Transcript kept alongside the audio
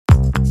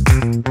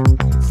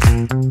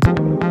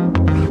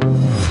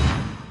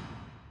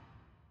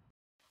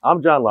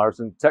I'm Jon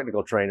Larson,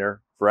 Technical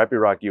Trainer for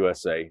Epiroc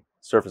USA,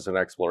 Surface and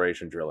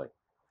Exploration Drilling.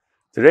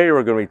 Today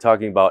we're going to be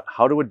talking about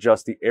how to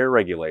adjust the air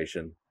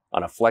regulation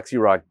on a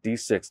FlexiROC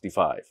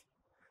D65.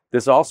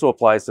 This also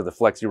applies to the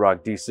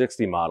FlexiROC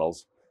D60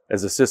 models,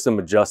 as the system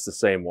adjusts the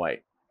same way.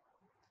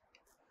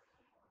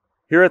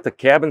 Here at the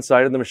cabin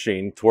side of the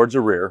machine, towards the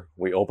rear,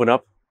 we open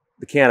up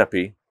the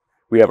canopy.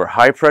 We have our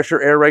high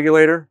pressure air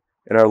regulator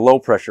and our low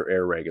pressure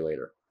air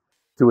regulator.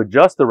 To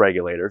adjust the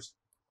regulators,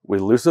 we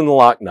loosen the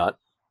lock nut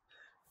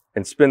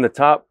and spin the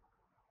top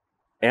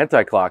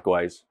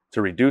anti-clockwise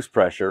to reduce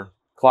pressure,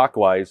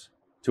 clockwise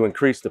to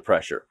increase the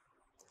pressure.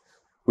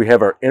 We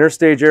have our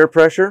interstage air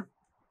pressure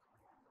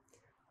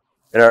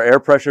and our air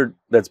pressure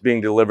that's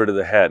being delivered to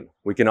the head.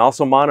 We can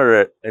also monitor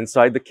it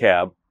inside the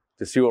cab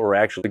to see what we're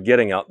actually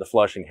getting out the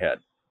flushing head.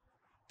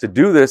 To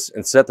do this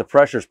and set the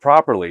pressures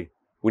properly,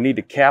 we need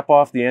to cap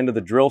off the end of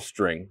the drill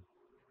string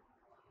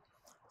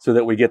so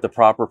that we get the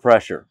proper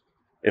pressure.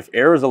 If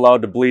air is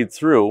allowed to bleed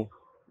through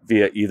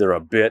via either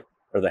a bit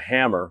or the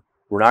hammer,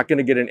 we're not going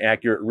to get an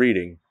accurate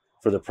reading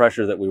for the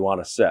pressure that we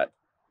want to set.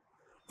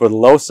 For the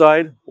low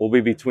side, we'll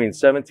be between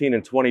 17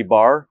 and 20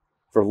 bar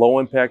for low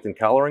impact and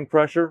collaring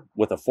pressure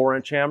with a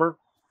 4-inch hammer.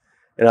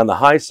 And on the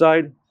high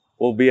side,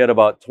 we'll be at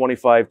about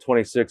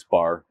 25-26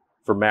 bar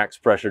for max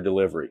pressure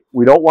delivery.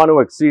 We don't want to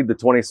exceed the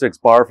 26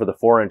 bar for the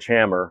 4-inch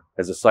hammer,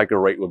 as the cycle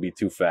rate would be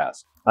too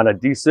fast. On a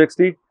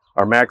D60,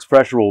 our max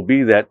pressure will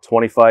be that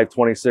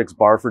 25-26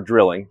 bar for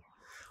drilling.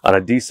 On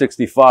a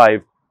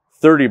D65,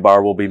 30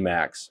 bar will be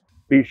max.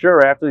 Be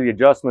sure after the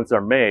adjustments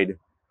are made,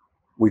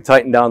 we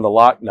tighten down the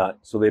lock nut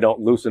so they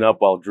don't loosen up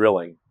while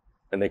drilling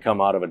and they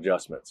come out of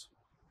adjustments.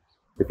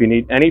 If you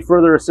need any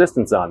further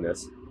assistance on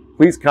this,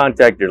 please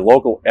contact your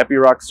local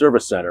Epiroc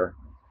service center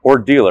or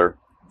dealer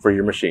for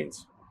your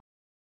machines.